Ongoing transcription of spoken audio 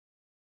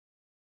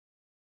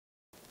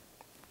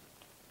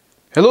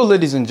Hello,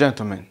 ladies and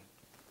gentlemen.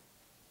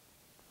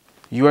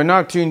 You are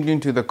now tuned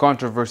into the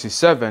Controversy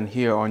 7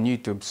 here on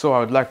YouTube. So I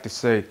would like to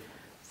say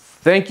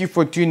thank you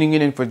for tuning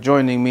in and for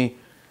joining me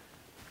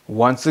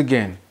once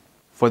again.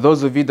 For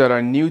those of you that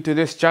are new to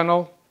this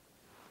channel,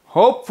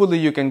 hopefully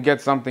you can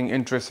get something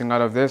interesting out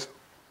of this.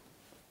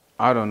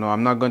 I don't know,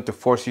 I'm not going to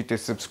force you to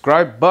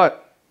subscribe,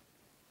 but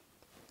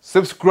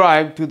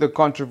subscribe to the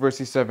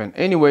Controversy 7.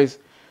 Anyways,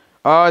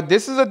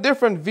 this is a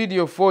different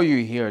video for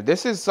you here.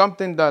 This is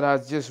something that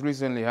has just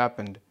recently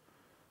happened.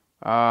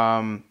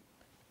 I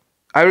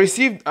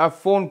received a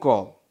phone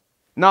call.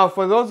 Now,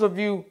 for those of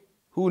you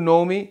who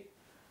know me,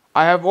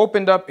 I have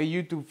opened up a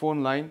YouTube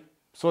phone line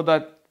so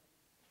that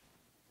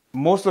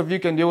most of you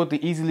can be able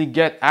to easily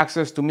get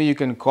access to me. You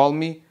can call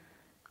me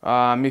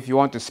if you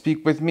want to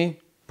speak with me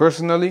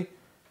personally.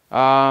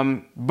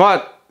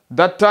 But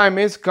that time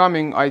is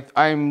coming.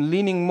 I'm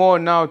leaning more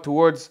now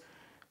towards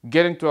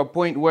getting to a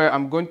point where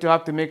I'm going to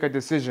have to make a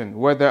decision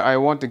whether I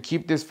want to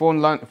keep this phone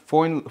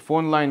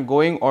line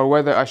going or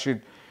whether I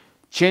should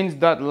change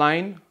that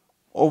line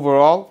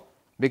overall,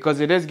 because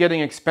it is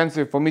getting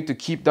expensive for me to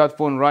keep that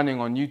phone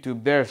running on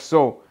YouTube there.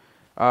 So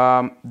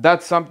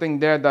that's something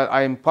there that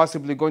I am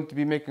possibly going to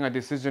be making a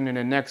decision in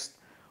the next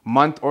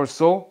month or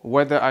so,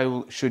 whether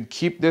I should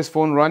keep this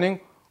phone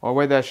running or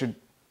whether I should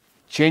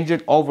change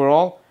it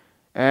overall,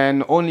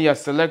 and only a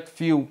select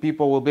few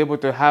people will be able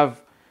to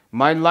have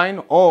my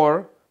line,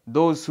 or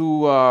those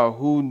who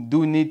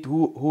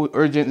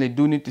urgently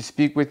do need to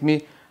speak with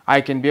me,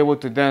 I can be able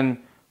to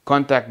then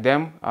contact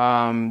them.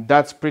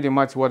 That's pretty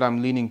much what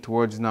I'm leaning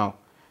towards now,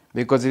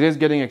 because it is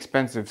getting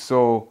expensive.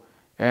 So,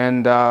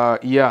 and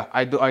yeah,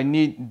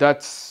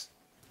 that's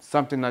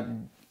something that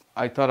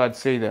I thought I'd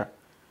say there.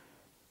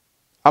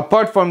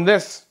 Apart from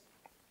this,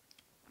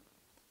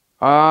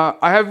 I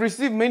have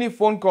received many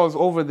phone calls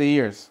over the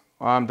years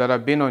that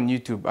I've been on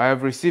YouTube. I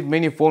have received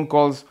many phone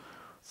calls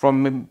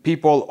from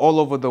people all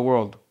over the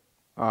world,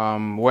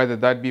 whether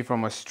that be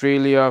from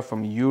Australia,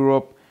 from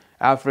Europe,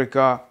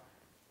 Africa,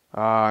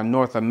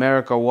 North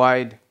America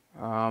wide.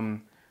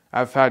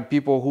 I've had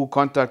people who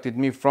contacted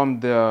me from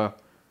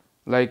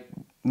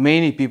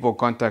many people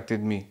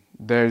contacted me.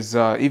 There's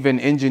even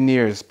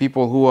engineers,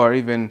 people who are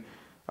even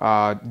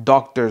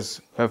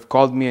doctors have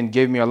called me and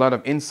gave me a lot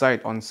of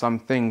insight on some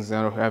things,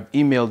 and have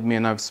emailed me,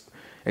 and I've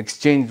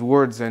exchanged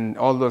words and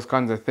all those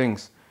kinds of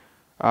things.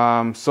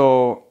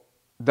 So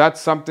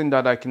that's something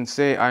that I can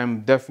say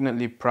I'm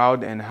definitely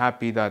proud and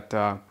happy that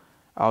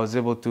I was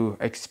able to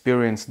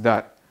experience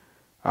that.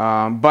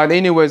 But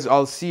anyways,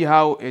 I'll see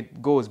how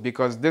it goes,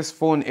 because this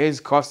phone is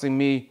costing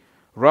me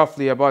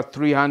roughly about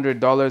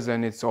 $300,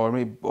 and it's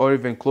or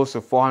even close to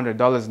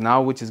 $400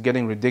 now, which is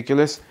getting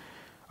ridiculous.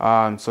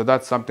 So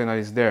that's something that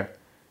is there.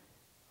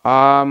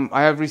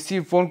 I have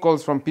received phone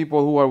calls from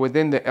people who are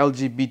within the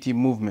LGBT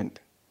movement.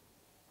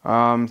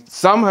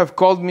 Some have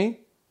called me,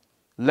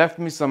 left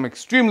me some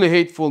extremely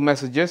hateful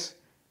messages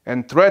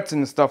and threats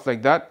and stuff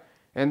like that.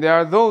 And there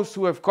are those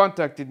who have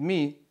contacted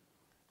me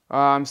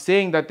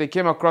saying that they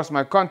came across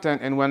my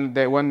content, and when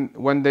they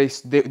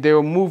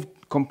were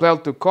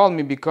compelled to call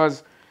me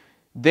because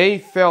they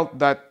felt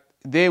that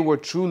they were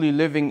truly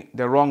living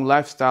the wrong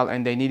lifestyle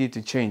and they needed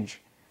to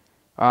change.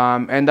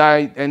 And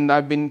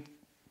I've been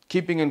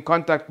keeping in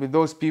contact with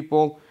those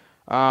people,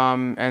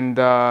 and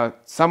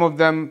some of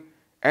them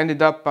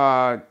ended up.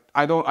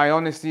 I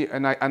honestly,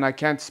 and I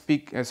can't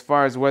speak as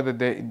far as whether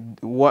they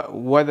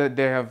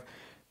have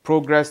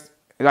progressed.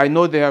 I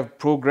know they have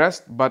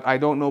progressed, but I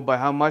don't know by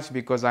how much,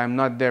 because I'm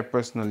not there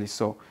personally,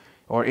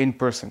 or in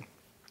person.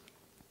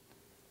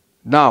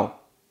 Now,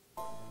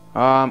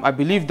 I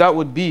believe that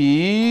would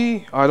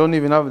be, I don't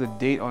even have the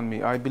date on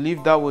me. I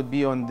believe that would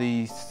be on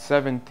the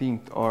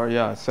 17th,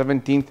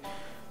 17th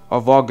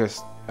of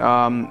August.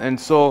 And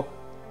so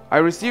I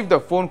received a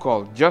phone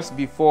call just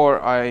before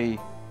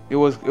it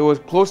was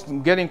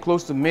getting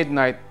close to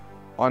midnight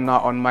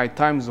on my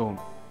time zone.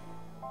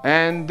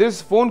 And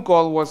this phone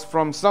call was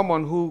from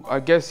someone who,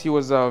 I guess he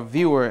was a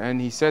viewer, and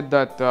he said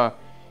that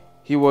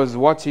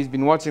he's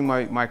been watching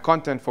my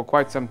content for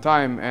quite some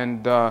time,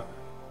 and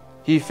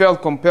he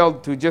felt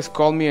compelled to just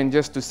call me and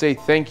just to say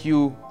thank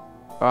you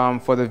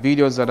for the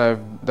videos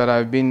that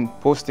I've been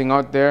posting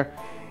out there,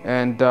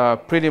 and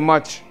pretty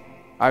much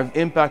I've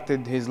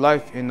impacted his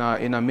life in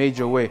a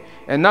major way,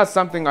 and that's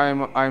something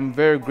I'm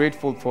very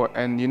grateful for.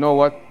 And you know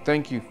what?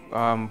 Thank you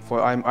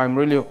I'm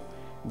really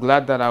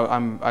glad that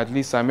at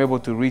least I'm able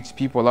to reach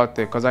people out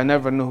there, because I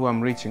never know who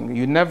I'm reaching.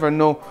 You never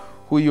know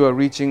who you are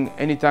reaching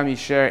anytime you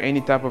share any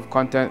type of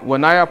content.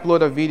 When I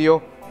upload a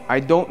video, I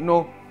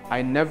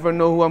never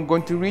know who I'm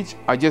going to reach.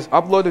 I just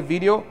upload a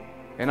video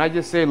and I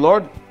just say,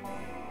 Lord,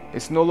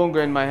 it's no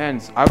longer in my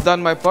hands. I've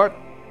done my part.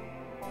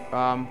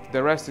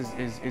 The rest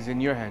is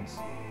in your hands.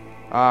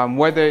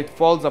 Whether it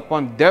falls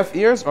upon deaf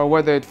ears or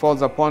whether it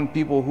falls upon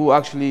people who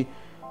actually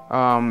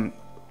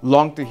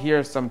long to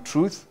hear some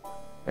truth,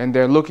 and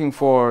they're looking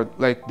for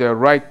the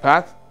right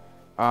path,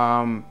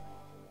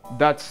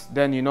 that's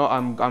then, you know,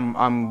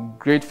 I'm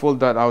grateful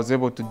that I was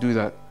able to do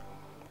that.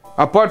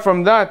 Apart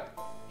from that,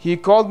 he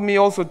called me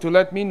also to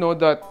let me know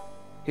that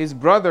his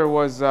brother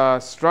was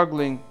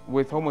struggling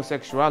with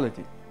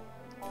homosexuality.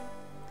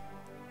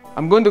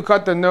 I'm going to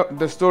cut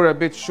the story a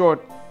bit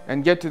short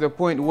and get to the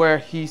point where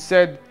he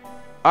said,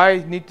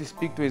 I need to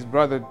speak to his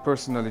brother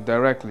personally,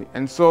 directly.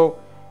 And so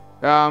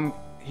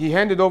he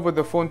handed over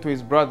the phone to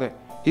his brother.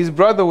 His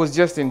brother was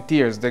just in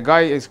tears. The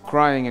guy is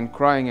crying and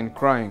crying and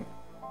crying.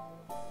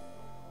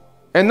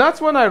 And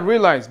that's when I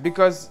realized,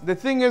 because the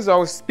thing is, I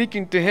was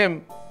speaking to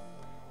him,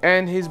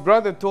 and his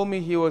brother told me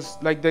he was,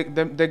 like,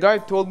 the guy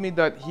told me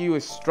that he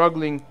was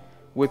struggling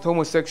with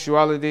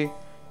homosexuality.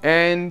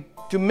 And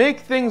to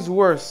make things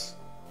worse,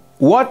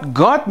 what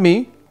got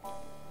me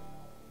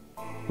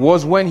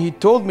was when he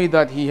told me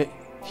that he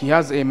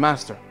has a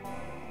master.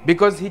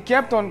 Because he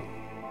kept on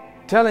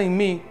telling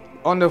me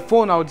on the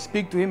phone, I would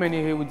speak to him and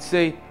he would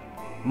say,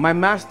 my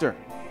master,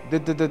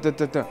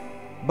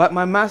 but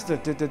my master,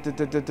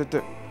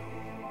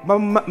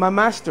 my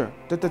master.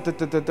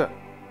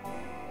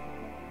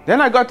 Then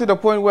I got to the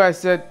point where I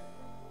said,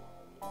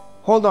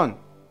 hold on,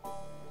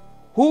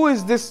 who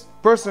is this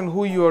person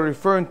who you are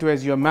referring to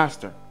as your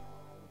master?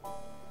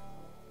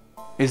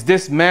 Is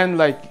this man,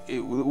 like,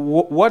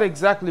 what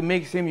exactly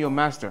makes him your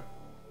master?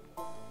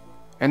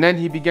 And then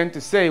he began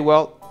to say,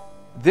 well,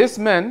 this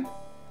man,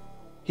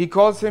 he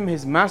calls him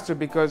his master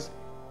because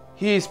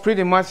he is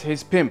pretty much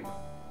his pimp.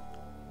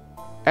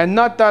 And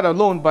not that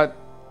alone, but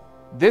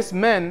this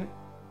man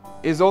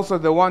is also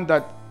the one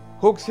that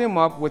hooks him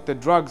up with the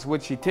drugs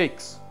which he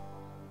takes.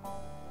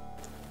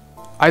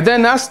 I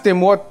then asked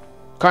him what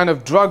kind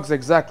of drugs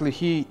exactly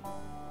he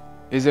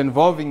is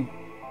involving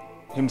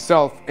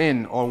himself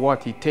in, or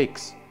what he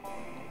takes.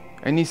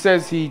 And he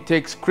says he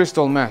takes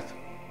crystal meth.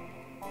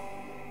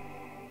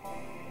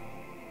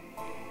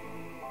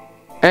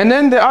 And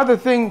then the other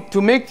thing,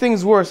 to make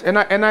things worse,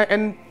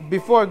 and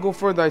before I go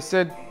further, I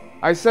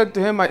said to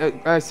him,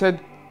 I said,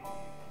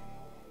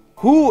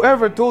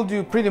 whoever told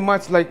you, pretty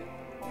much, like,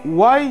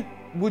 why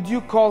would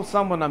you call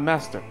someone a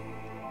master?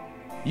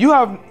 You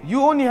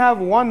only have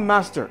one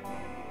master,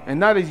 and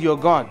that is your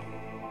God.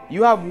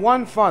 You have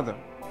one Father,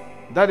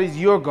 that is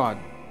your God.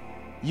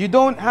 You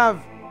don't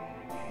have,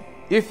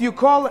 if you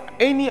call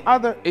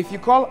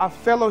a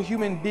fellow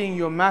human being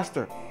your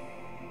master,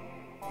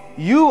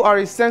 you are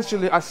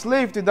essentially a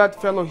slave to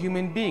that fellow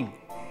human being.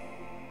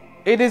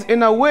 It is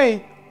in a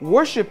way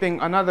worshiping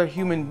another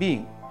human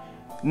being.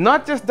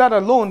 Not just that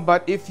alone,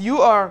 but if you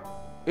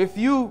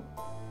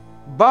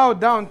bow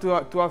down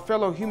to a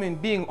fellow human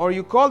being, or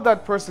you call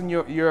that person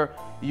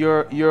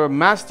your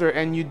master,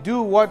 and you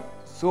do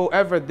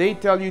whatsoever they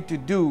tell you to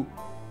do,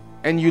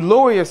 and you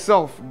lower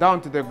yourself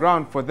down to the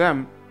ground for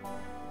them,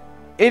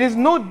 it is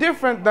no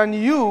different than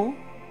you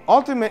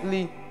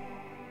ultimately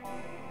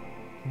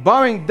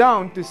bowing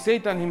down to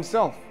Satan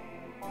himself.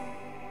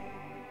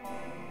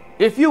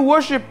 If you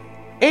worship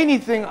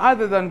anything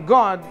other than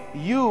God,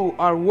 you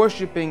are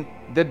worshiping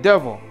the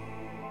devil.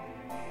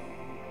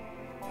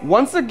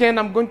 Once again,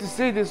 I'm going to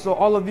say this so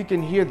all of you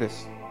can hear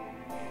this.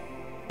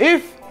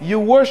 If you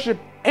worship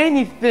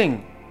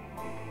anything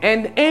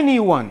and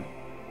anyone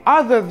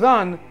other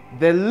than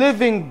the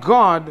living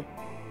God,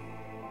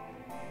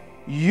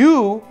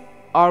 you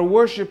are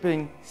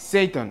worshiping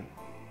Satan.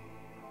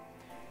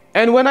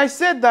 And when I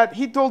said that,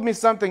 he told me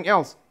something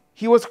else.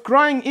 He was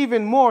crying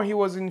even more.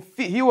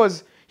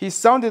 He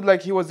sounded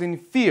like he was in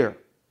fear.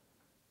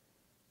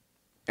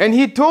 And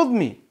he told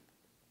me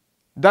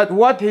that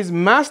what his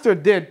master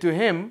did to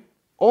him,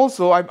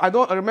 also, I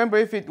don't remember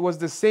if it was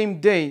the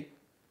same day,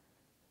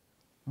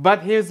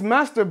 but his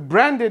master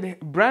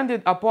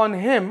branded upon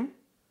him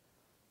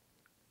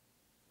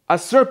a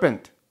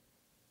serpent.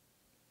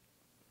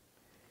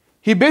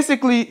 He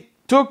basically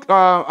took,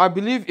 I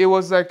believe it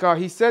was like,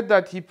 he said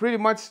that he pretty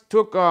much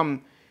took,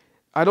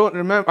 I don't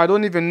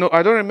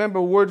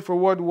remember word for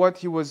word what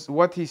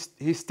his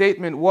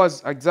statement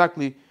was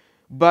exactly,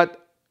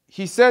 but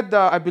he said,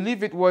 I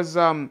believe it was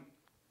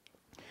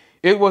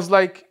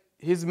like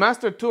his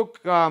master took,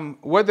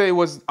 whether it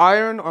was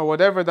iron or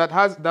whatever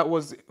that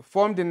was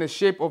formed in the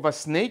shape of a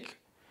snake,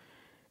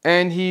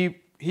 and he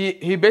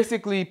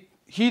basically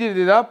heated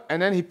it up,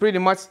 and then he pretty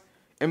much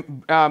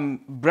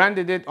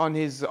branded it on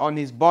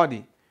his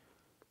body.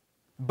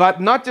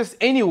 But not just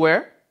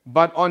anywhere,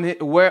 but on his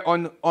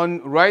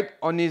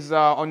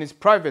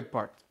private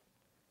part.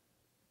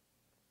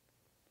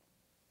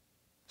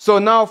 So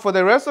now, for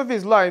the rest of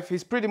his life,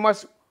 he's pretty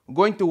much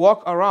going to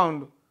walk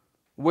around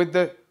with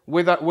the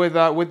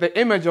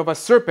image of a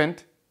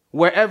serpent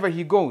wherever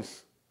he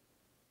goes.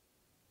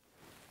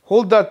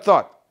 Hold that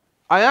thought.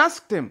 I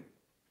asked him,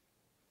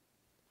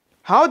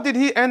 how did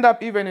he end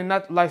up even in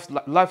that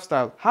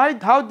lifestyle?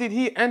 How did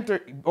he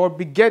enter or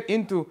get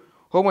into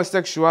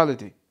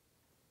homosexuality?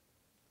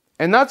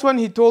 And that's when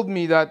he told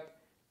me that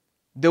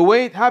the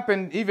way it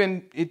happened,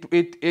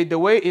 the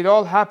way it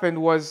all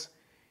happened was,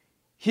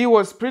 he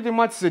was pretty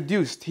much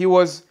seduced. He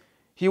was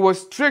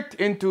tricked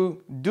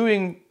into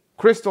doing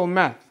crystal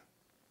meth.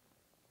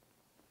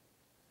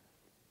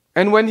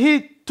 And when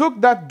he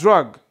took that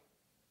drug,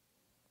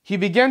 he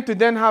began to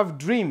then have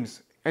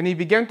dreams, and he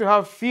began to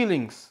have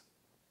feelings,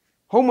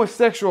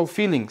 homosexual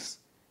feelings.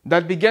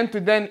 that began to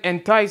then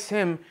entice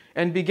him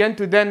and began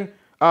to then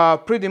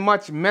pretty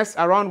much mess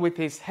around with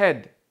his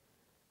head.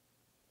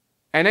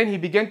 And then he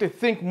began to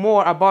think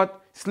more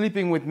about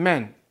sleeping with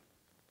men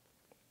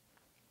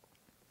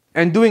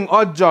and doing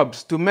odd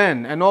jobs to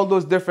men and all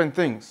those different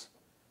things.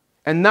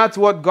 And that's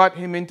what got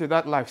him into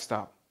that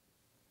lifestyle.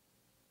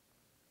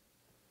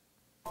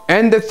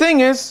 And the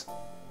thing is,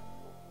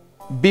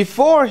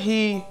 before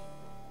he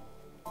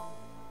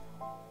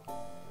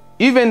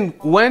even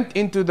went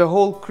into the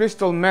whole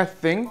crystal meth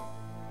thing,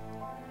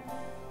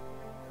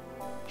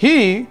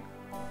 he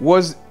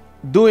was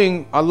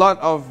doing a lot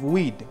of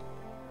weed.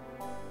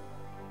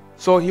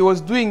 So he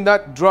was doing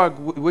that drug,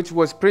 which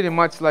was pretty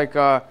much like,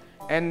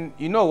 and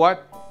you know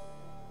what?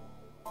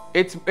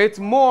 It's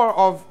more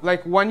of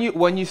like when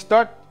you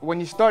start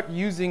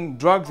using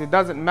drugs, it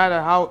doesn't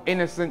matter how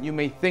innocent you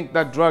may think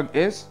that drug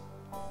is.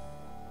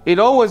 It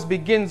always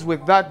begins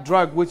with that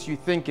drug which you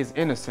think is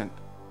innocent,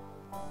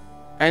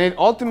 and it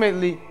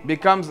ultimately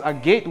becomes a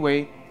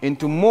gateway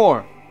into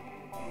more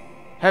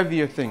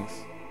heavier things.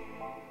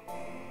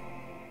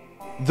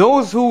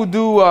 Those who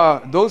do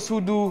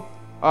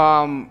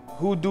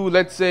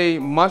let's say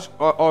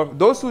or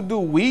those who do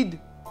weed,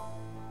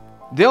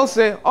 they'll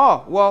say,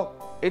 oh well,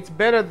 it's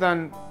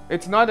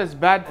not as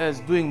bad as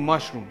doing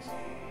mushrooms.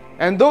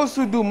 And those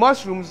who do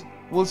mushrooms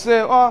will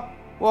say, oh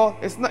well,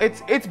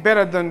 it's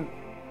better than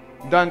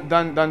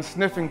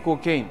sniffing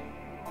cocaine.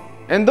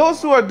 And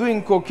those who are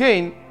doing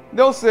cocaine,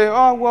 they'll say,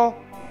 oh well,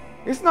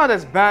 it's not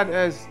as bad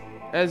as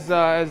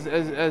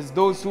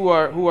those who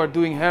are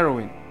doing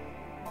heroin.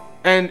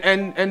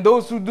 And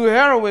those who do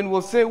heroin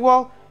will say,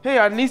 well, hey,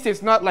 at least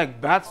it's not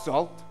like bath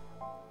salt.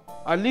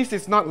 At least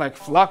it's not like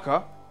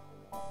flakka.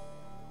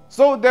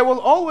 So there will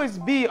always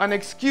be an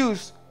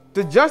excuse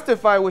to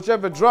justify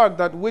whichever drug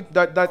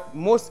that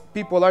most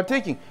people are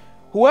taking.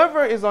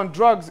 Whoever is on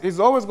drugs is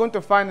always going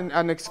to find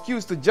an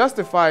excuse to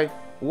justify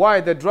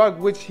why the drug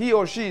which he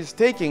or she is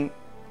taking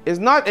is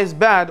not as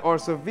bad or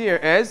severe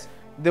as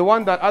the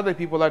one that other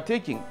people are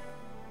taking.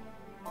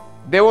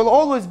 There will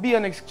always be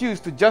an excuse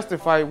to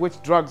justify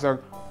which drugs are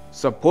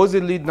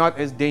supposedly not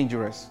as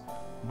dangerous.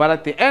 But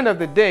at the end of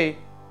the day,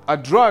 a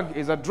drug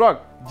is a drug.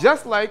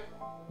 Just like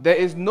there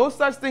is no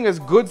such thing as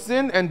good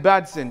sin and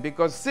bad sin,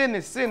 because sin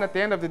is sin at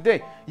the end of the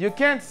day. You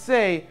can't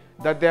say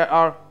that there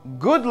are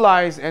good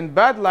lies and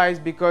bad lies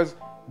because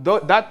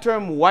that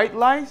term white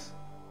lies,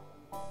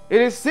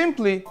 it is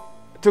simply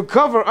to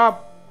cover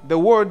up the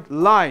word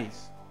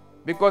lies,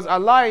 because a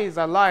lie is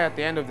a lie at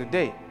the end of the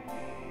day.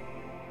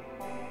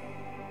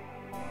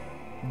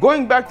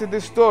 Going back to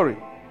this story,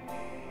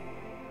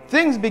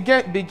 things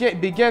began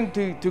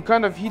to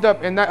kind of heat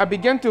up, and I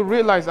began to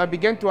realize, I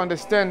began to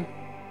understand,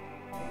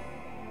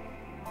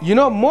 you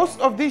know,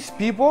 most of these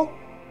people,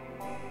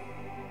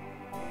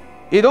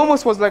 it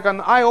almost was like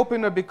an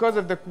eye-opener because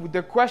of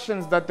the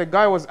questions that the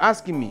guy was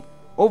asking me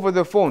over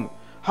the phone.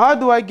 How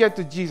do I get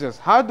to Jesus?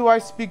 How do I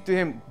speak to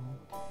him?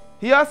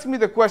 He asked me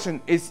the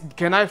question,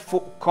 can I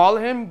call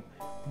him?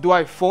 Do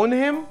I phone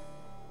him?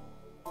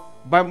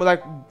 But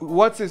like,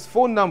 what's his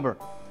phone number?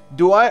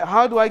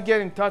 How do I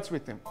get in touch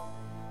with him?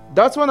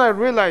 That's when I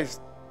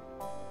realized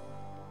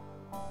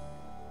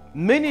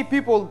many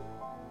people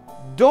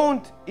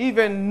don't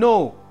even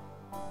know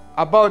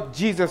about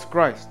Jesus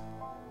Christ.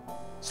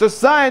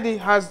 Society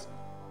has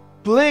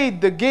played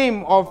the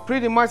game of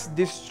pretty much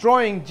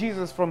destroying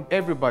Jesus from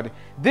everybody.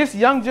 This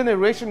young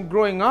generation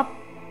growing up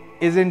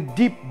is in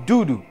deep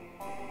doo-doo.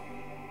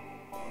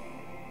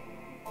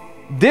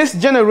 This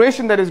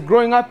generation that is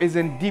growing up is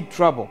in deep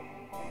trouble.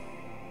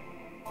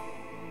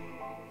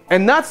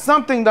 And that's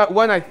something that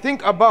when I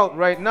think about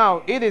right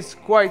now, it is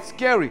quite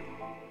scary.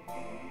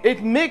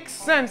 It makes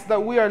sense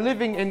that we are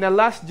living in the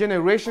last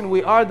generation.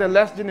 We are the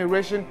last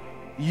generation.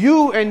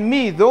 You and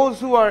me, those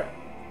who are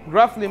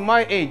roughly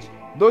my age,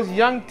 those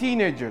young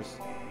teenagers,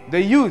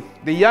 the youth,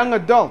 the young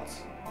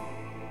adults,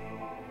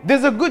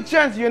 there's a good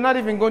chance you're not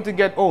even going to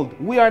get old.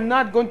 We are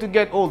not going to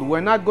get old.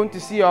 We're not going to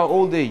see our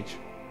old age,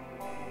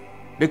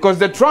 because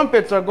the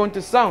trumpets are going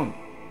to sound.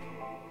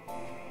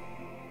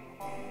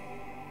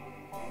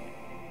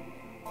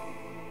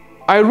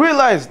 I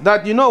realized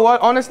that, you know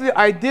what, honestly,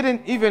 I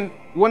didn't even,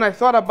 when I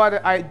thought about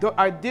it,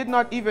 I did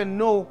not even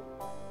know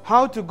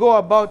how to go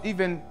about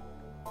even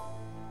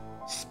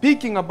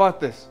speaking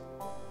about this,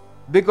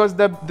 because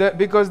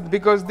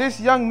because this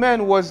young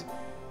man was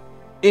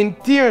in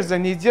tears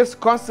and he's just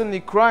constantly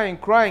crying,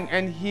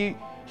 and he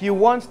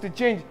wants to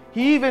change.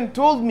 He even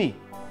told me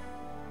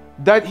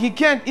that he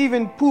can't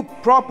even poop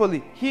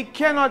properly. He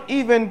cannot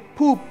even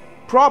poop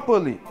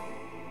properly.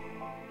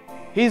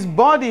 His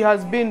body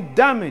has been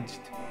damaged.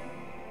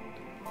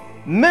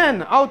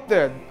 Men out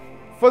there,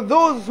 for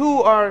those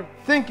who are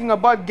thinking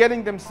about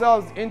getting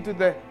themselves into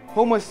the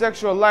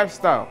homosexual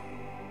lifestyle,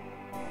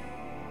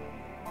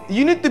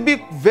 you need to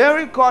be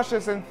very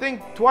cautious and think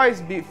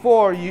twice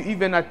before you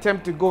even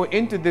attempt to go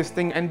into this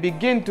thing and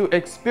begin to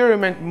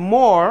experiment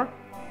more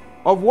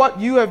of what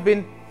you have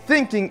been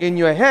thinking in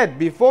your head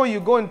before you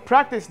go and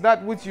practice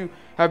that which you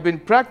have been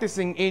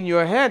practicing in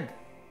your head.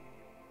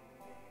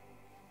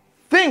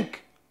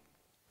 Think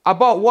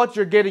about what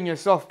you're getting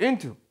yourself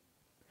into.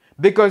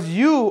 Because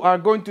you are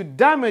going to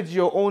damage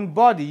your own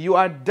body. You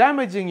are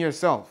damaging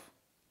yourself.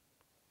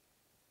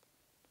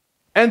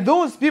 And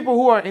those people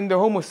who are in the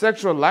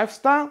homosexual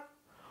lifestyle,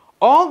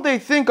 all they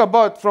think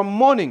about from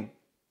morning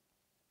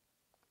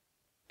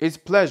is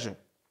pleasure.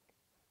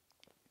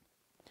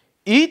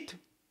 Eat,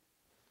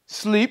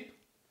 sleep.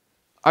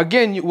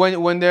 Again,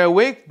 when they're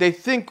awake, they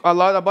think a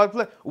lot about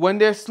pleasure. When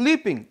they're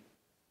sleeping,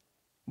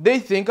 they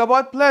think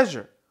about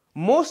pleasure.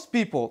 Most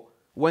people,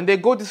 when they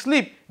go to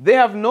sleep, they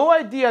have no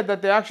idea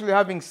that they're actually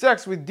having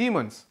sex with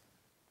demons.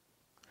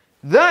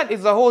 That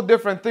is a whole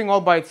different thing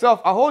all by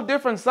itself, a whole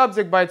different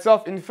subject by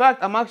itself. In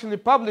fact,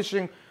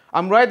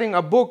 I'm writing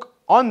a book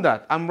on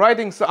that. I'm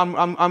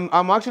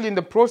actually in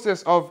the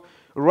process of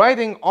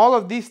writing all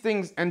of these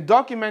things and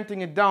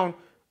documenting it down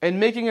and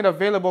making it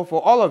available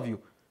for all of you.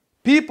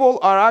 People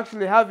are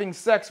actually having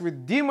sex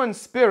with demon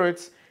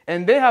spirits,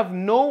 and they have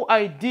no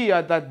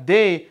idea that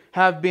they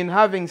have been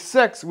having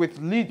sex with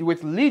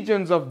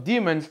legions of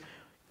demons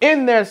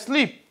in their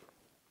sleep.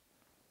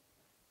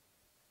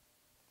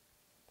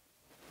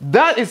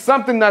 That is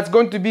something that's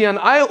going to be an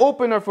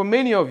eye-opener for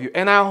many of you.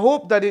 And I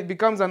hope that it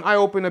becomes an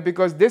eye-opener,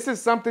 because this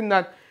is something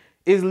that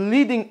is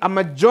leading a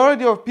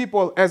majority of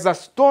people as a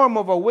storm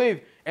of a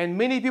wave. And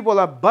many people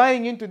are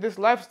buying into this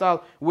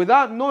lifestyle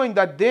without knowing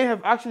that they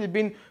have actually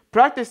been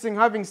practicing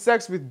having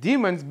sex with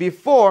demons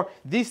before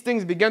these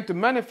things began to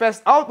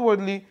manifest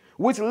outwardly,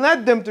 which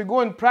led them to go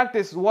and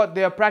practice what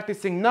they are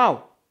practicing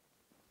now.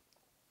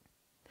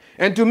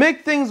 And to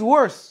make things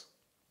worse,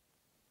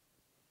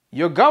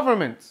 your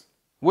governments,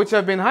 which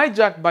have been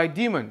hijacked by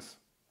demons,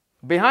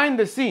 behind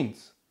the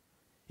scenes,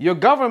 your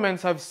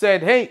governments have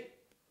said, hey,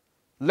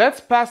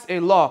 let's pass a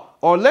law,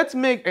 or let's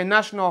make a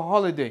national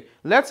holiday.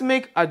 Let's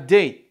make a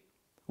date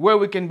where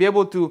we can be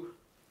able to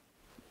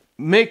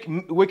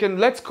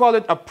let's call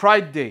it a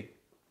Pride Day.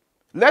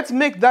 Let's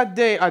make that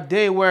day a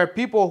day where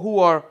people who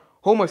are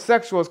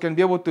homosexuals can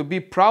be able to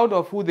be proud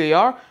of who they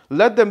are.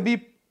 Let them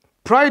be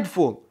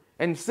prideful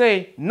and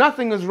say,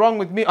 nothing is wrong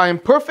with me. I am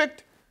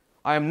perfect.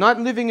 I am not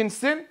living in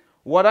sin.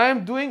 What I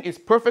am doing is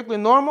perfectly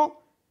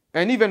normal.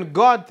 And even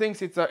God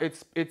thinks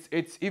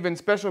it's even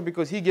special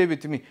because He gave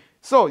it to me.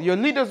 So your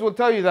leaders will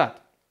tell you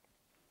that.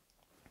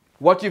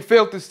 What you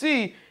fail to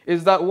see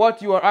is that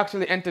what you are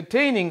actually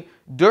entertaining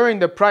during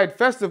the Pride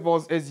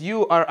festivals is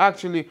you are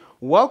actually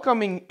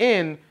welcoming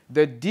in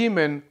the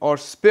demon or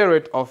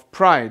spirit of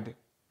pride.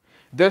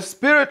 The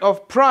spirit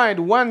of pride,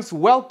 once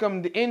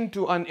welcomed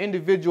into an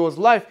individual's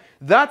life,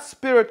 that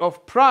spirit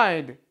of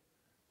pride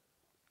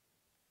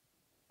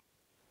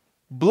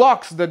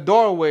blocks the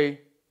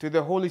doorway to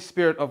the Holy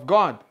Spirit of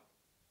God.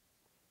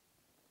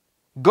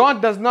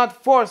 God does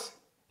not force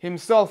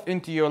Himself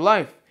into your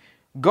life.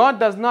 God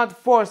does not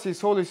force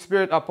His Holy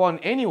Spirit upon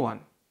anyone.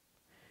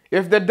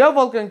 If the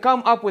devil can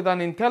come up with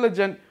an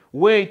intelligent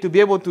way to be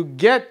able to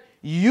get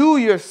you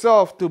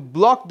yourself to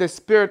block the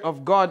Spirit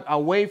of God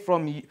away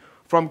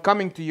from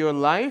coming to your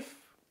life,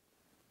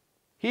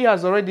 he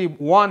has already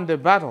won the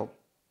battle.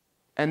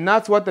 And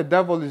that's what the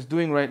devil is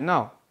doing right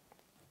now.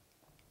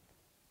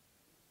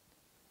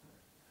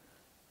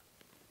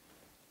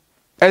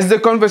 As the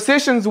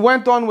conversations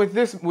went on with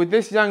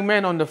this young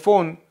man on the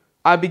phone,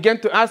 I began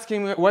to ask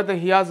him whether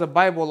he has a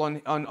Bible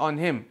on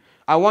him.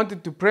 I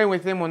wanted to pray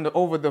with him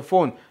over the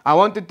phone. I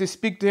wanted to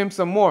speak to him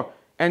some more.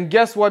 And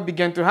guess what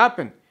began to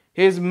happen?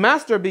 His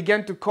master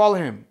began to call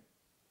him.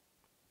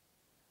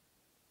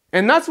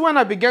 And that's when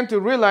I began to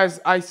realize,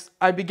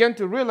 I began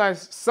to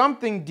realize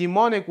something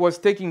demonic was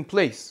taking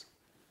place.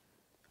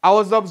 I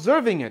was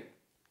observing it.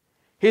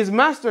 His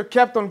master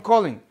kept on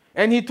calling.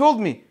 And he told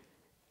me,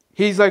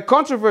 he's like,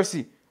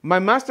 controversy. My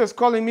master is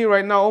calling me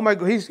right now. Oh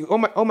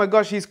my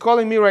gosh, he's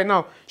calling me right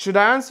now. Should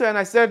I answer? And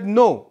I said,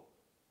 no.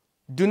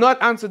 Do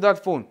not answer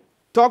that phone.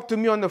 Talk to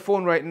me on the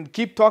phone right now.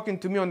 Keep talking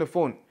to me on the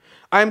phone.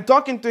 I am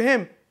talking to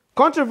him.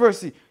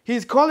 Controversy.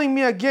 He's calling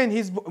me again.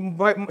 He's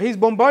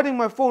bombarding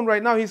my phone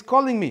right now. He's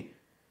calling me.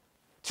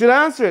 Should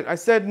I answer it? I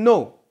said,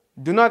 no.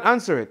 Do not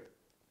answer it.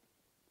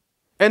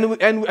 And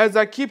as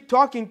I keep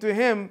talking to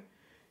him,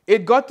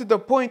 it got to the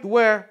point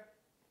where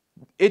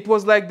it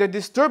was like the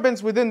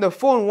disturbance within the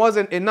phone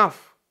wasn't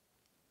enough.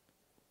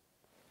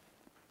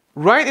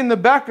 Right in the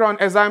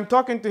background, as I'm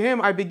talking to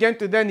him, I began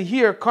to then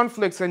hear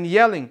conflicts and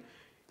yelling.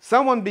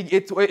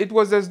 It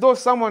was as though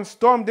someone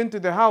stormed into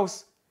the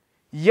house,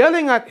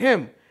 yelling at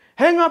him,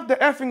 hang up the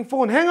effing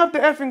phone, hang up the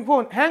effing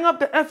phone, hang up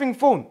the effing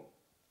phone.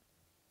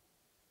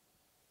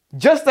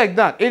 Just like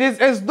that. It is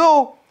as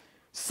though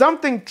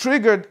something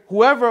triggered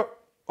whoever,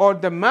 or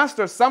the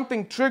master,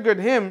 something triggered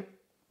him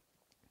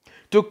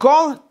to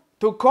call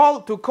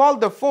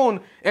the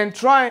phone and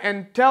try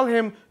and tell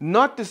him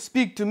not to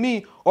speak to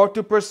me, or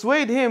to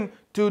persuade him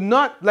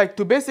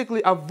to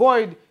basically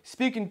avoid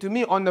speaking to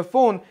me on the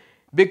phone,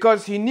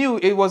 because he knew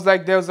it was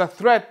like there was a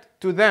threat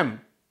to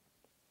them.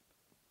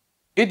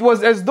 It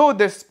was as though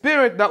the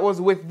spirit that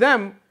was with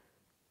them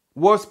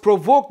was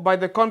provoked by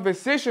the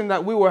conversation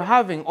that we were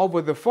having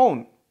over the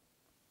phone.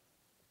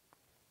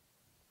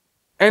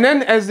 And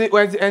then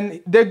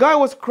and the guy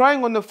was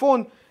crying on the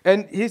phone,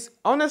 And he's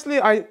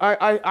honestly,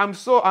 I'm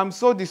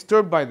so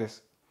disturbed by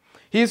this.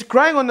 He's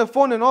crying on the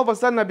phone, and all of a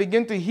sudden I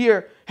begin to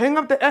hear, hang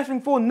up the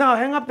effing phone now,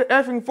 hang up the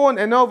effing phone.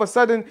 And all of a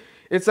sudden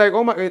it's like,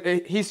 oh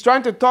my, he's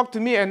trying to talk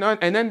to me, and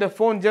then the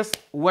phone just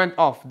went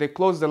off. They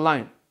closed the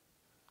line.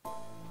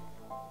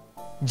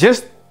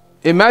 Just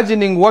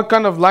imagining what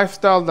kind of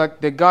lifestyle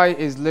that the guy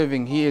is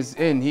living, he is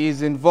in. He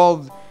is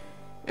involved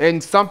in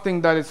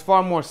something that is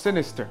far more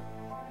sinister.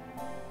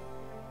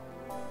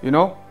 You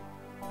know?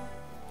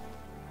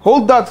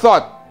 Hold that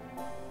thought.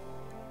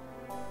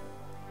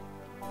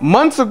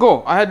 Months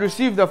ago, I had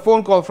received a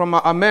phone call from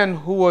a man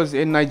who was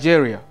in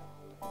Nigeria.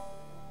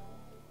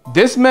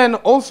 This man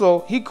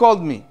also, he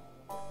called me.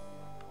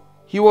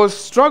 He was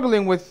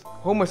struggling with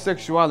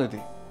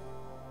homosexuality.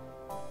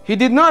 He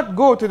did not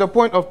go to the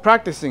point of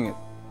practicing it,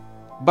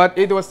 but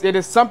it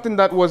is something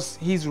that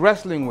he's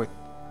wrestling with.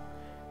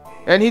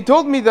 And he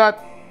told me that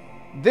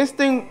this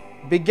thing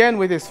began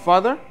with his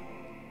father,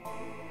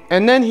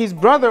 and then his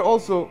brother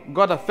also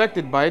got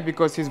affected by it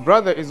because his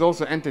brother is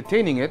also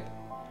entertaining it.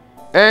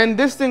 And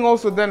this thing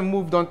also then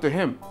moved on to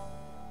him.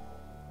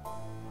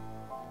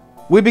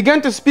 We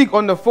began to speak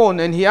on the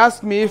phone, and he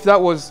asked me if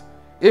that was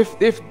a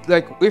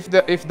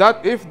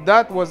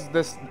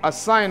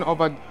sign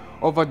of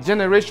a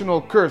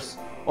generational curse,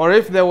 or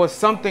if there was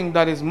something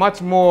that is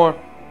much more,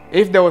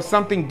 if there was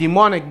something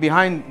demonic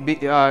behind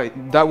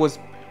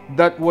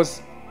that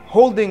was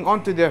holding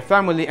onto their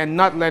family and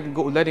not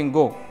letting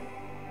go.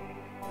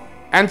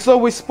 And so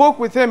we spoke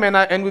with him, and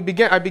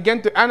I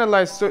began to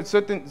analyze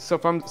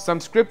some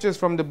scriptures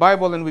from the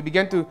Bible, and we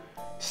began to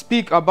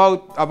speak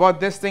about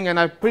this thing. And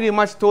I pretty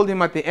much told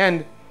him at the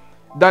end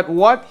that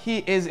what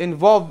he is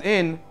involved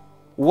in,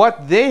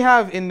 what they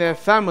have in their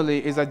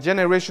family, is a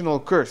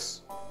generational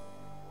curse.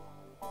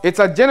 It's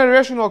a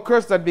generational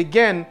curse that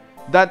began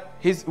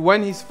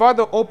when his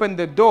father opened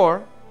the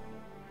door,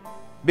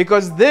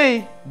 because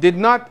they did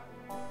not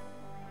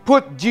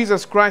put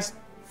Jesus Christ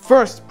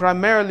first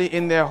primarily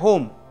in their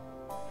home.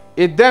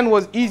 It then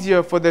was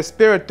easier for the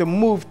spirit to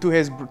move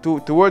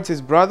towards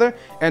his brother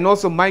and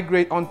also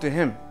migrate onto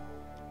him.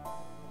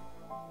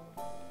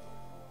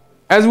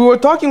 As we were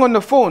talking on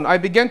the phone, I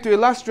began to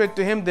illustrate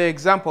to him the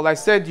example. I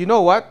said, you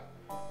know what?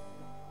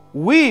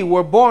 We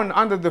were born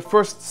under the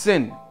first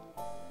sin.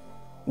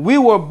 We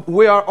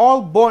are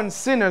all born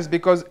sinners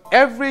because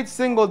every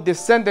single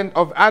descendant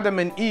of Adam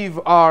and Eve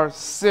are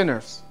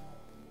sinners.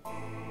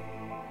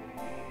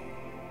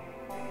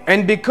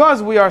 And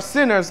because we are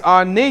sinners,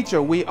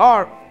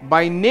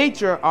 by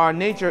nature, our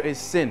nature is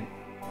sin.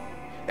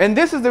 And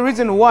this is the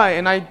reason why,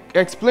 and I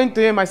explained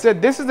to him, I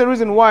said, this is the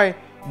reason why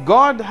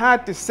God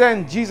had to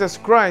send Jesus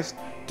Christ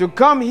to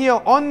come here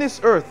on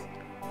this earth,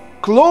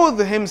 clothe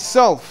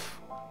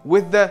himself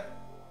with the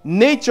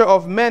nature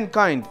of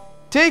mankind,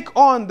 take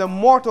on the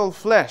mortal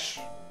flesh,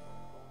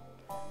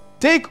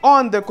 take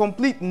on the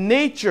complete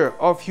nature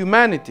of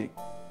humanity,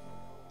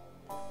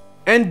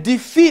 and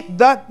defeat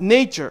that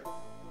nature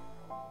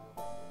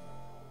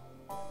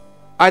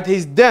at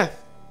his death.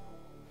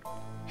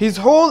 His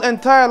whole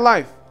entire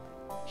life,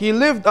 he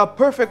lived a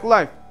perfect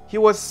life. He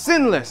was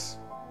sinless.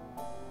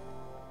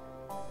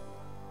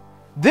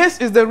 This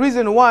is the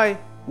reason why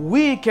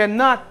we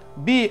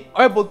cannot be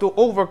able to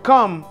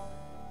overcome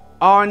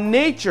our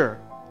nature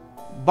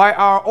by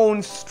our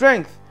own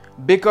strength,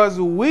 because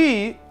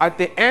we, at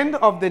the end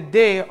of the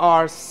day,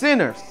 are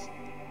sinners.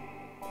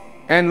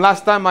 And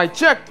last time I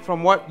checked,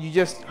 from what you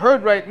just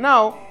heard right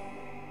now,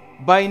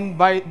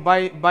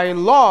 by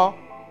law,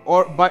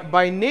 or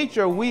by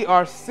nature, we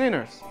are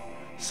sinners.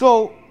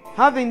 So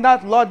having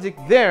that logic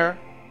there,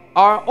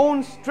 our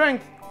own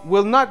strength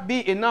will not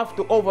be enough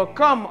to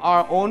overcome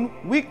our own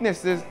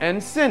weaknesses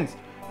and sins.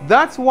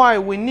 That's why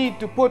we need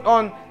to put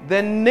on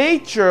the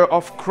nature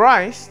of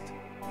Christ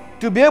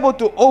to be able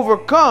to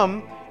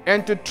overcome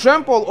and to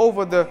trample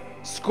over the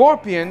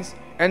scorpions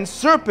and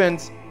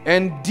serpents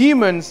and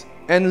demons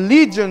and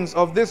legions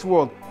of this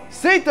world.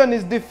 Satan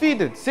is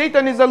defeated.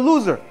 Satan is a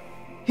loser.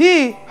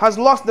 He has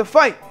lost the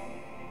fight.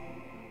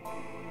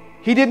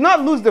 He did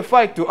not lose the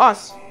fight to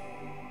us.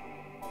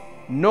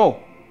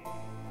 No.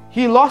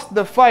 He lost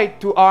the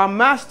fight to our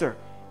master.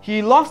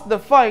 He lost the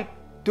fight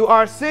to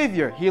our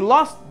Savior. He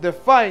lost the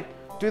fight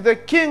to the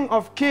King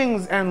of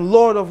Kings and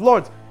Lord of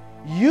Lords.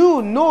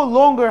 You no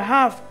longer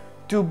have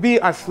to be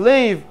a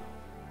slave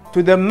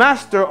to the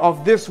master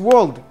of this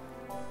world.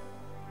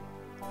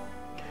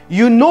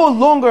 You no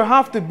longer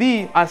have to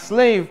be a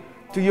slave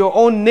to your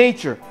own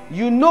nature.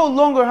 You no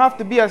longer have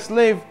to be a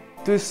slave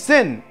to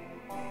sin,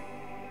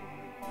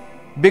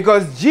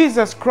 because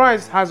Jesus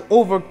Christ has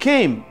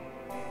overcame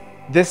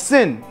the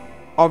sin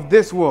of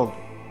this world.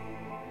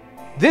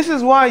 This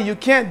is why you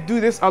can't do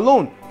this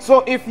alone.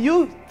 So if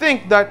you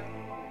think that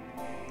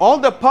all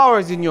the power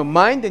is in your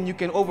mind and you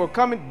can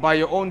overcome it by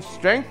your own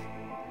strength,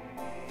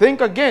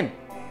 think again.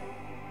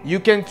 You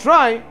can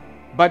try,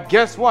 but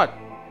guess what?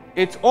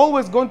 It's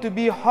always going to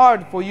be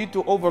hard for you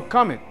to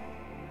overcome it.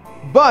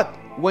 But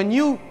when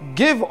you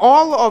give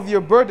all of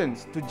your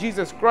burdens to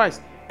Jesus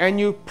Christ and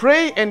you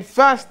pray and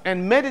fast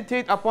and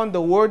meditate upon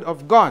the Word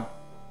of God,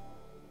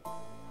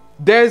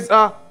 It's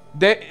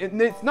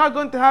not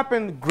going to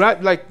happen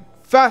like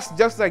fast,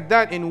 just like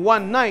that in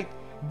one night.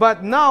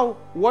 But now,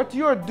 what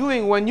you are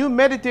doing when you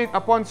meditate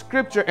upon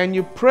Scripture and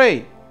you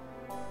pray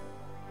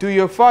to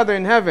your Father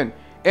in heaven,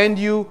 and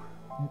you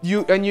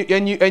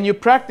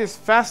practice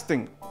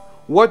fasting,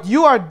 what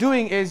you are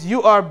doing is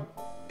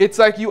it's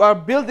like you are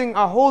building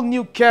a whole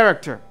new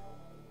character.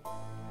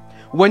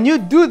 When you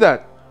do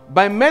that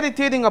by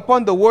meditating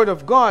upon the Word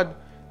of God,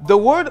 the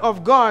Word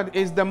of God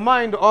is the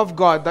mind of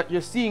God that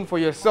you're seeing for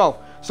yourself.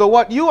 So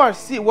what you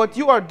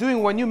are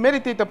doing when you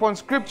meditate upon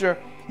Scripture,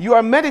 you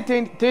are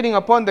meditating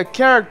upon the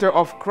character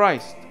of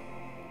Christ.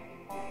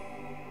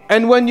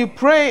 And when you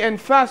pray and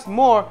fast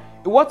more,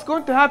 what's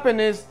going to happen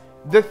is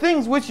the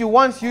things which you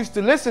once used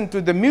to listen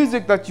to, the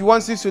music that you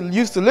once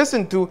used to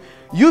listen to,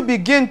 you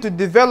begin to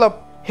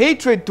develop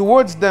hatred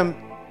towards them,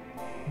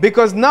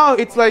 because now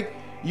it's like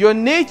your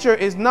nature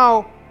is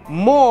now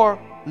more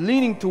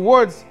leaning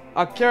towards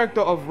a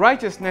character of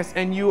righteousness,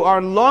 and you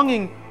are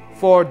longing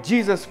for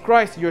Jesus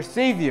Christ, your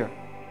Savior.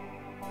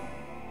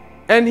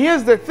 And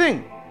here's the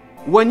thing.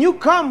 When you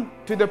come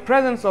to the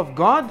presence of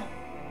God,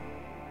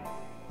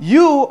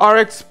 you are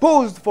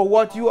exposed for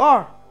what you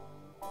are.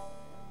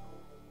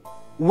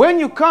 When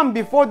you come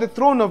before the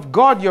throne of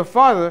God, your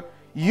Father,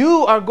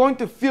 you are going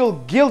to feel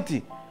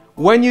guilty.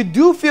 When you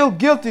do feel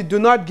guilty, do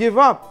not give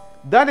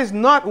up. That is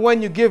not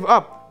when you give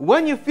up.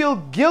 When you feel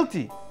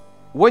guilty,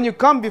 when you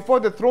come before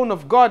the throne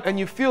of God and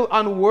you feel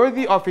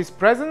unworthy of His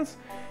presence,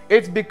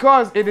 it's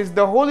because it is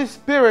the Holy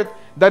Spirit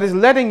that is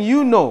letting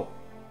you know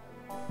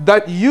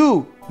that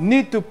you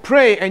need to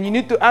pray and you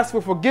need to ask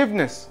for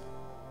forgiveness.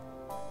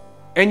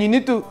 And you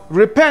need to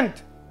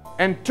repent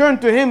and turn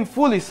to Him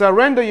fully,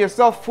 surrender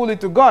yourself fully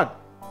to God.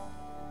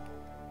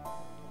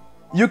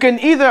 You can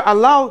either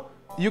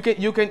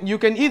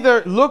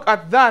either look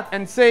at that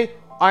and say,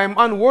 I am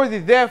unworthy,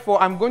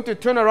 therefore I'm going to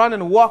turn around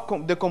and walk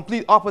the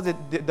complete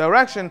opposite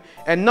direction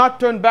and not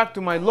turn back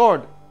to my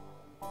Lord.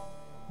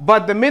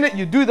 But the minute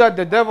you do that,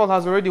 the devil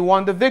has already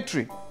won the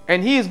victory.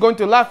 And he is going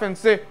to laugh and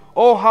say,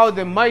 oh, how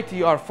the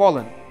mighty are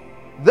fallen.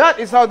 That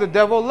is how the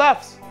devil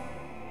laughs.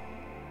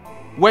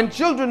 When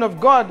children of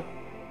God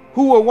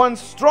who were once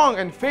strong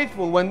and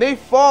faithful, when they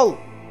fall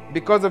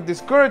because of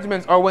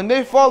discouragements or when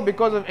they fall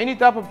because of any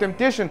type of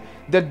temptation,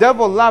 the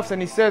devil laughs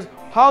and he says,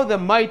 how the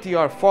mighty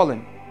are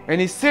fallen. And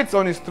he sits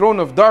on his throne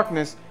of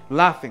darkness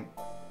laughing.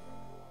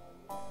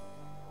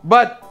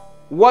 But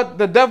what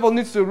the devil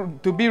needs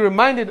to be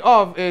reminded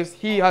of is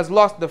he has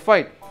lost the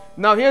fight.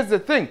 Now here's the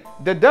thing.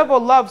 The devil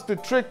loves to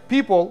trick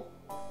people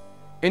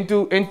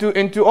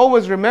into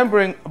always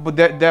remembering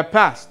their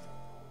past.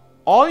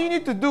 All you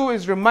need to do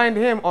is remind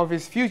him of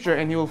his future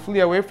and he will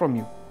flee away from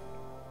you.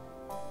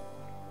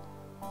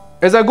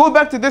 As I go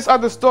back to this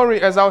other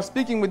story, as I was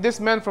speaking with this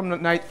man from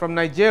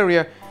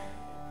Nigeria,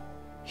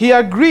 he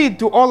agreed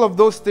to all of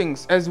those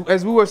things. As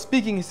we were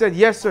speaking, he said,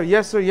 yes sir,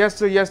 yes sir, yes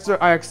sir, yes sir,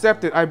 I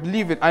accept it, I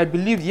believe it. I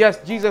believe,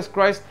 yes, Jesus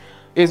Christ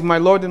is my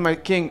Lord and my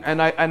King,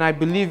 and I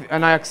believe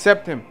and I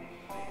accept Him.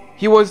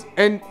 He was,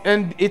 and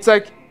it's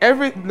like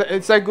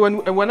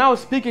when I was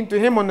speaking to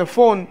him on the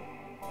phone,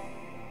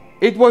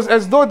 it was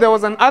as though there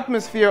was an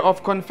atmosphere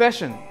of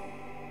confession.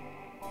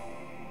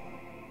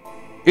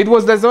 It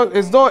was as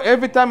though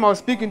every time I was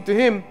speaking to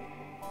him,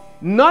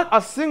 not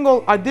a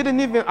single, I didn't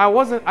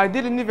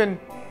even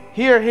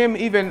hear him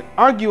even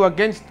argue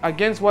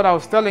against what I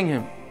was telling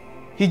him.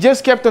 He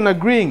just kept on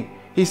agreeing.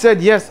 He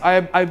said, yes,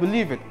 I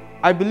believe it.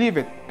 I believe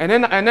it. And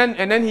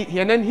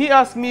then he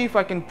asked me if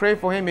I can pray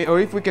for him or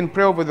if we can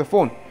pray over the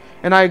phone.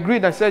 And I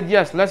agreed. I said,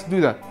 yes, let's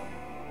do that.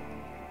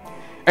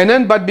 And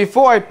then, but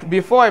before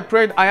I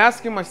prayed, I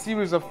asked him a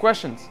series of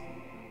questions.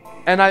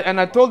 And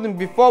I told him,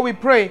 before we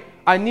pray,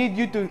 I need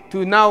you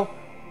to now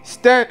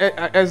stand,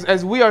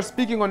 as we are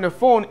speaking on the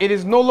phone, it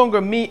is no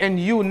longer me and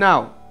you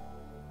now.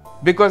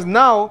 Because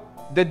now,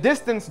 the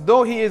distance,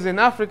 though he is in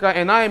Africa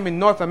and I am in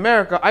North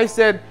America, I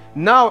said,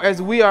 now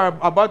as we are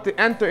about to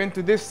enter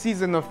into this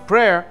season of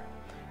prayer,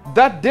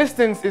 that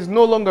distance is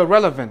no longer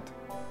relevant.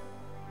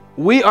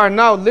 We are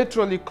now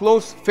literally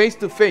close face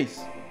to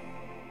face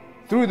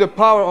through the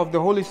power of the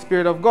Holy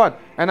Spirit of God.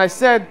 And I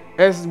said,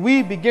 as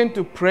we begin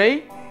to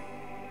pray,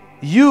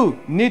 you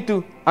need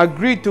to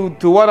agree to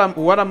what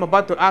I'm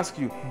about to ask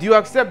you. Do you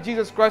accept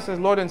Jesus Christ as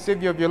Lord and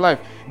Savior of your life?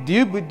 Do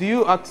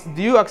you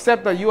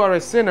accept that you are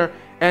a sinner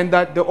and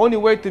that the only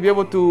way to be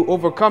able to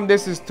overcome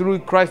this is through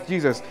Christ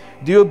Jesus?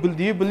 Do you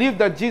believe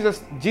that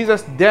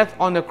Jesus' death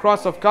on the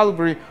cross of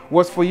Calvary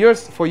was for your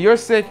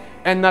sake,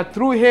 and that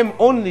through Him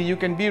only you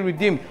can be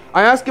redeemed?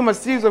 I asked him a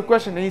series of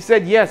questions and he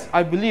said, yes,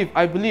 I believe.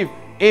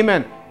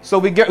 Amen. So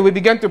we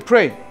began to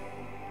pray.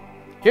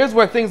 Here's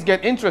where things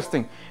get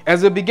interesting.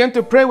 As I began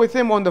to pray with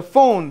him on the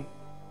phone,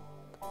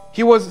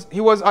 he was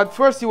at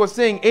first he was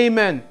saying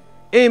amen,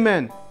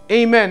 amen,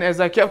 amen as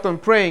I kept on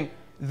praying.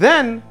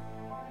 Then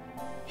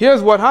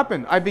here's what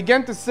happened. I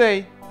began to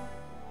say,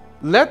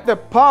 let the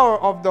power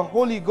of the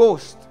Holy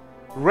Ghost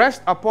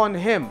rest upon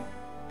him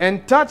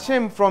and touch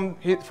him from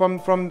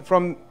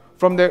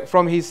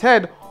his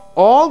head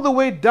all the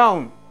way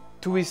down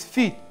to his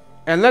feet,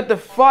 and let the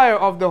fire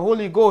of the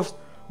Holy Ghost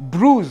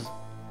bruise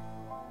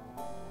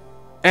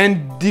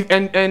and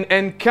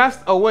cast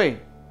away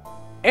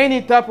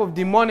any type of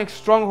demonic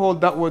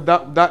stronghold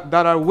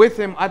that are with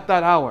him at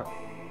that hour.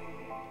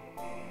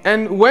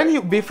 And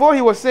before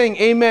he was saying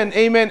amen,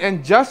 amen,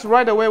 and just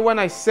right away when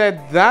I said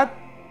that,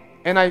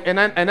 and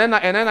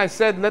then I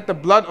said, let the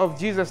blood of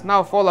Jesus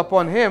now fall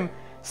upon him,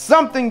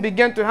 something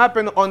began to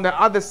happen on the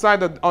other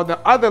side of the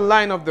other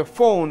line of the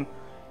phone.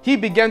 He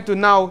began to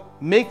now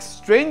make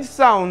strange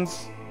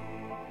sounds,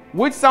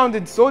 which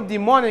sounded so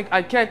demonic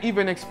I can't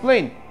even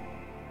explain.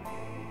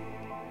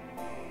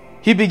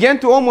 He began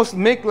to almost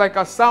make like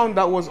a sound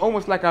that was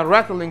almost like a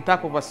rattling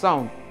type of a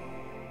sound.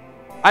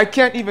 I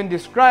can't even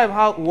describe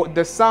how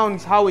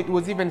it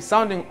was even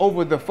sounding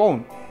over the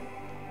phone.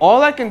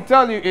 All I can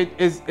tell you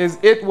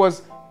it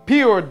was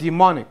pure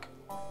demonic.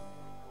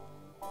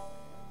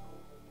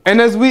 And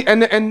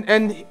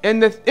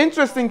the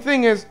interesting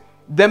thing is,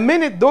 the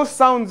minute those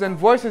sounds and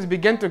voices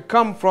began to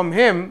come from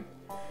him,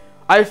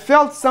 I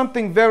felt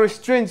something very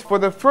strange. For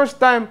the first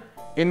time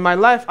in my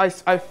life,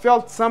 I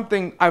felt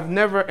something I've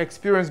never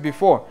experienced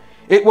before.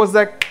 It was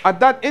like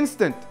at that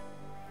instant,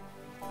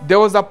 there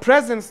was a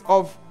presence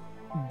of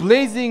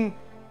blazing.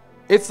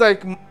 It's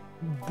like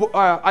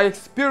I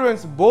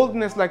experienced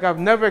boldness like I've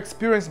never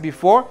experienced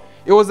before.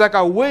 It was like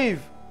a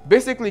wave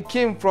basically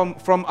came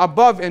from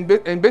above and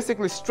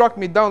basically struck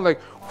me down like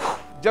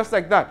just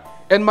like that.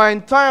 And my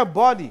entire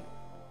body,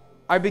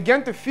 I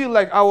began to feel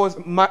like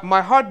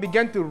my heart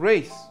began to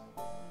race.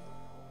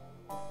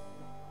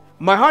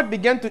 My heart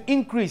began to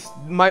increase.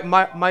 My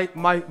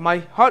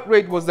heart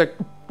rate was like,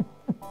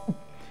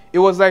 it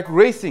was like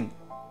racing.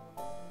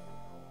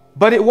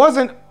 But it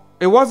wasn't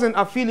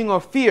a feeling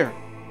of fear.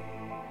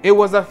 It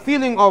was a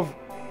feeling of,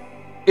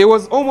 it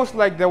was almost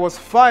like there was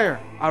fire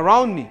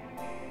around me.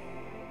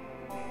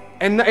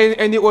 And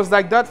it was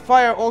like that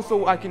fire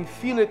also, I can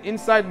feel it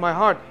inside my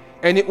heart.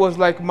 And it was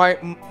like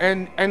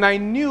and I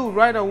knew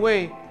right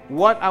away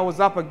what I was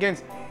up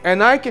against.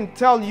 And I can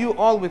tell you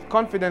all with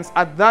confidence,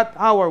 at that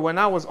hour when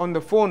I was on the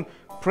phone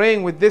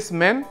praying with this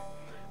man,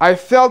 I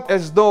felt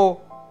as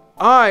though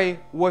I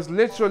was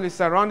literally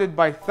surrounded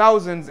by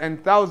thousands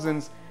and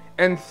thousands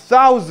and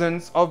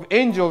thousands of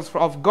angels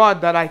of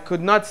God that I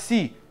could not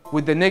see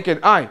with the naked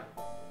eye.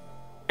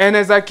 And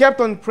as I kept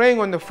on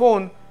praying on the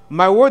phone,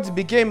 my words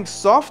became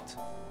soft,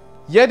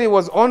 yet it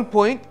was on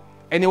point,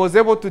 and it was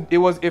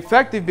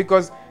effective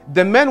because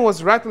the man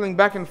was rattling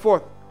back and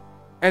forth.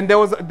 And there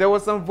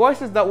was some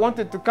voices that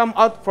wanted to come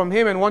out from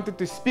him and wanted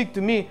to speak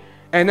to me.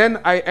 And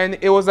then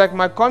it was like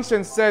my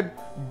conscience said,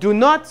 do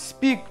not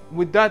speak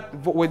with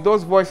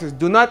those voices.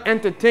 Do not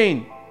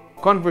entertain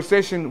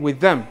conversation with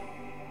them.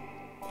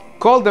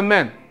 Call the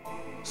man.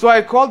 So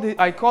I called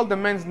the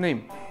man's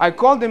name. I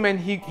called him and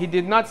he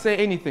did not say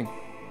anything.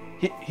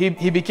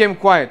 He became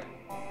quiet.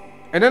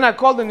 And then I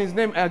called on his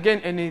name again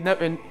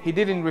and he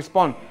didn't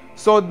respond.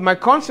 So my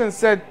conscience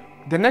said,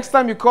 the next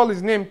time you call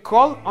his name,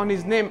 call on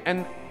his name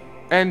and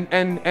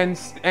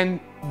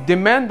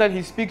demand that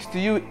he speaks to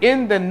you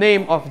in the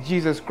name of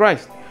Jesus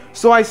Christ.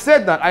 So I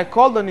said that. I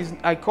called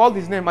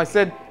his name. I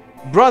said,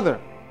 brother,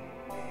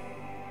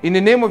 in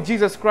the name of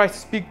Jesus Christ,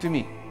 speak to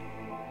me.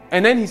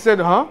 And then he said,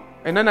 huh?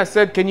 And then I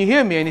said, can you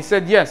hear me? And he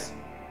said, yes.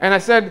 And I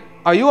said,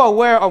 are you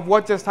aware of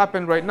what just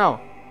happened right now?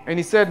 And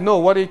he said, no,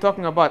 what are you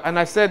talking about? And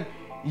I said,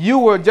 you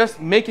were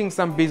just making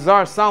some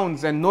bizarre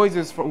sounds and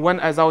noises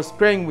as I was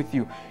praying with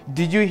you.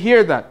 Did you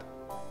hear that?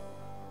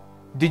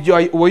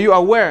 Were you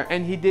aware?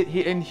 And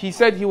he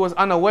said he was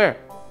unaware.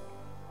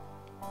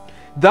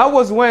 That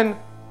was when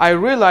I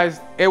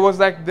realized, it was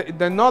like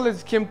the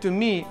knowledge came to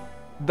me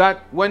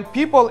that when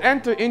people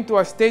enter into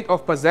a state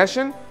of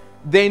possession,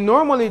 they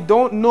normally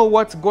don't know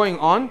what's going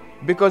on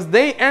because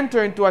they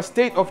enter into a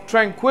state of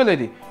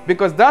tranquility,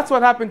 because that's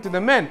what happened to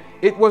the man.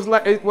 It was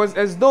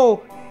as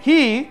though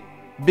he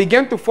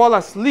began to fall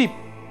asleep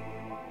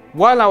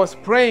while I was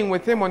praying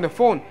with him on the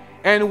phone.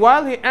 And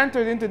while he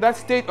entered into that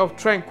state of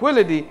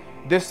tranquility,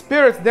 the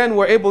spirits then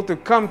were able to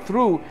come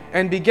through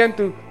and they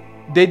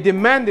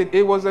demanded,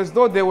 it was as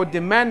though they were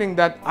demanding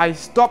that I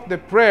stop the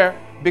prayer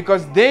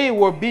because they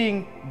were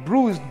being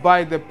bruised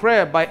by the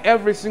prayer, by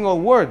every single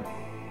word.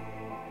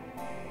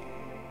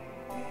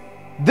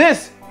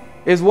 This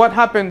is what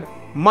happened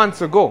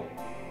months ago.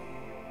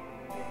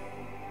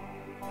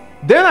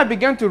 Then I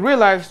began to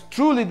realize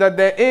truly that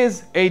there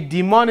is a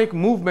demonic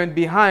movement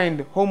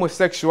behind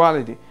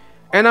homosexuality.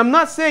 And I'm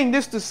not saying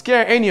this to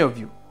scare any of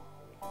you,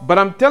 but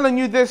I'm telling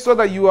you this so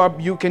that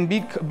you can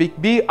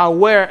be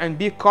aware and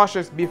be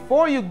cautious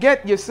before you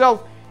get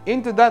yourself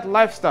into that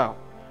lifestyle.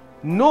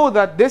 Know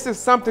that this is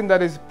something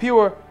that is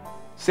pure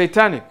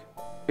satanic.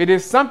 It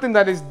is something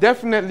that is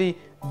definitely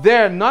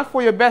there not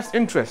for your best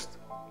interest.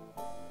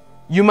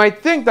 You might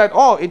think that,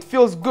 oh, it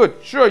feels good.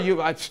 Sure,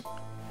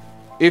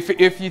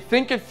 if you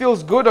think it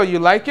feels good or you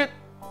like it,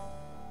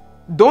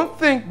 don't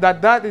think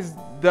that is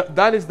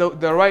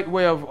the right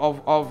way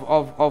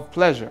of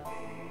pleasure,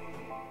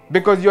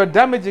 because you're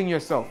damaging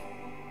yourself.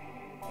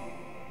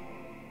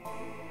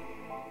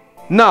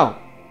 Now,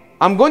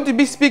 I'm going to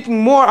be speaking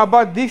more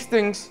about these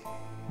things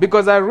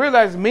because I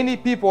realize many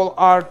people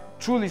are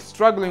truly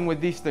struggling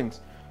with these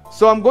things.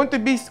 So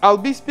I'll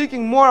be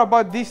speaking more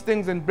about these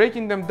things and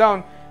breaking them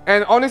down.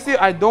 And honestly,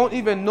 I don't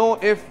even know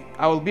if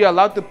I will be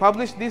allowed to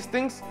publish these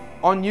things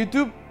on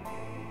YouTube,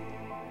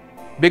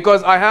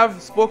 because I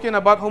have spoken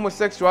about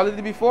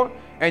homosexuality before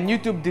and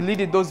YouTube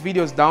deleted those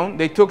videos down.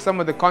 They took some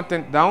of the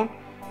content down.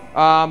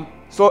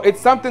 So it's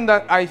something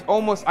that I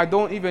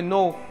don't even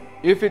know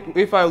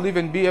if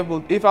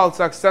I'll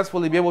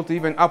successfully be able to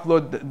even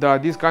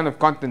upload these kind of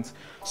contents.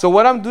 So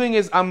what I'm doing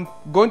is I'm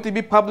going to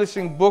be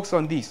publishing books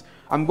on these.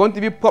 I'm going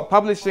to be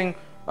publishing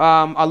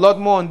a lot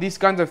more on these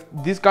kinds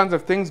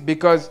of things,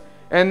 because,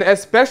 and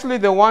especially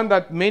the one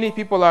that many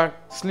people are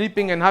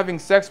sleeping and having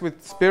sex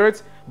with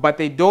spirits, but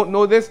they don't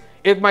know this.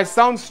 It might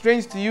sound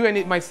strange to you and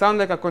it might sound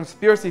like a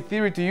conspiracy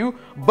theory to you,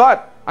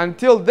 but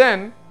until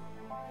then,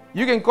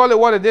 you can call it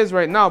what it is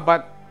right now,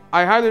 but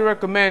I highly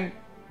recommend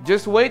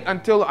just wait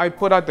until I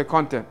put out the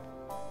content.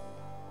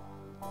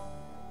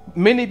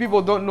 Many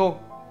people don't know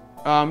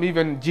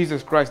even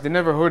Jesus Christ. They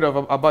never heard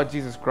about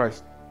Jesus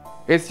Christ.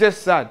 It's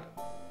just sad.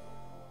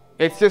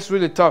 It's just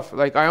really tough.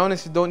 Like, I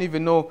honestly don't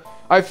even know.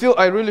 I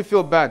really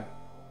feel bad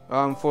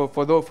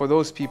for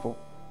those people.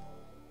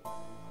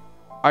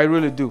 I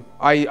really do.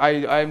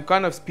 I'm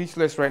kind of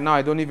speechless right now.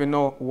 I don't even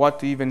know what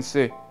to even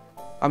say.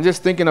 I'm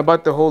just thinking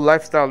about the whole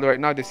lifestyle right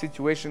now, the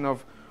situation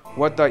of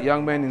what that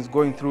young man is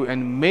going through,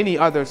 and many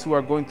others who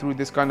are going through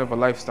this kind of a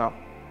lifestyle.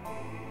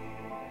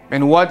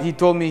 And what he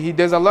told me,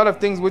 there's a lot of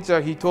things which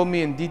he told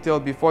me in detail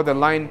before the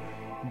line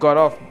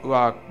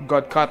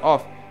got cut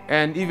off.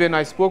 And even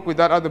I spoke with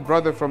that other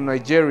brother from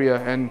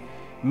Nigeria, and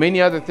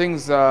many other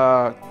things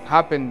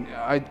happened.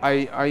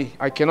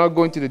 I cannot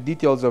go into the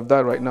details of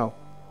that right now.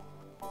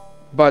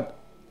 But,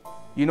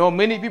 you know,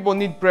 many people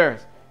need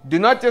prayers. Do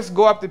not just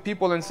go up to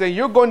people and say,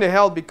 you're going to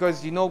hell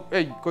because, you know,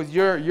 hey, because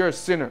you're a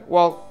sinner.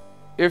 Well,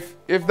 if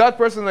that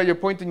person that you're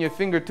pointing your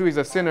finger to is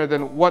a sinner,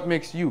 then what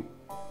makes you?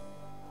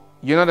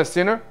 You're not a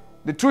sinner?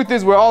 The truth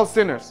is, we're all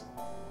sinners.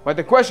 But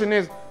the question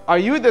is, are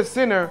you the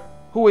sinner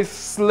who is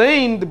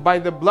slain by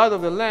the blood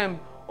of the Lamb,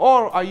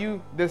 or are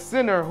you the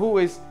sinner who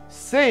is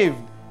saved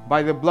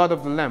by the blood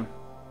of the Lamb?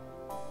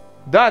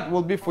 That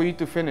will be for you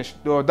to finish,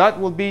 or that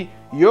will be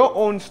your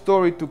own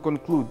story to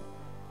conclude.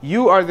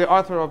 You are the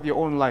author of your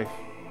own life.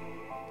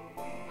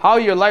 How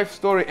your life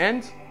story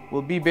ends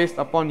will be based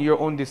upon your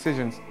own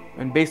decisions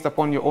and based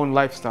upon your own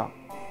lifestyle.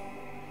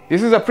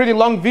 This is a pretty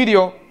long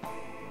video,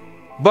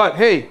 but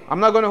hey, I'm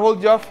not going to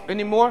hold you off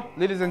anymore.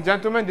 Ladies and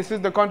gentlemen, this is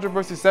the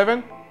Controversy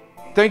 7.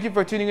 Thank you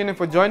for tuning in and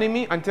for joining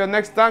me. Until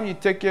next time, you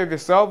take care of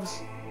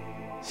yourselves.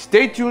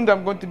 Stay tuned.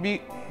 I'm going to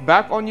be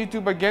back on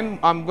YouTube again.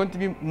 I'm going to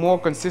be more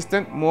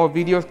consistent, more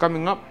videos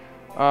coming up.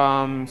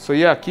 So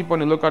yeah, keep on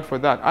the lookout for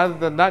that. Other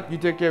than that, you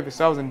take care of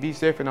yourselves and be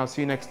safe, and I'll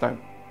see you next time.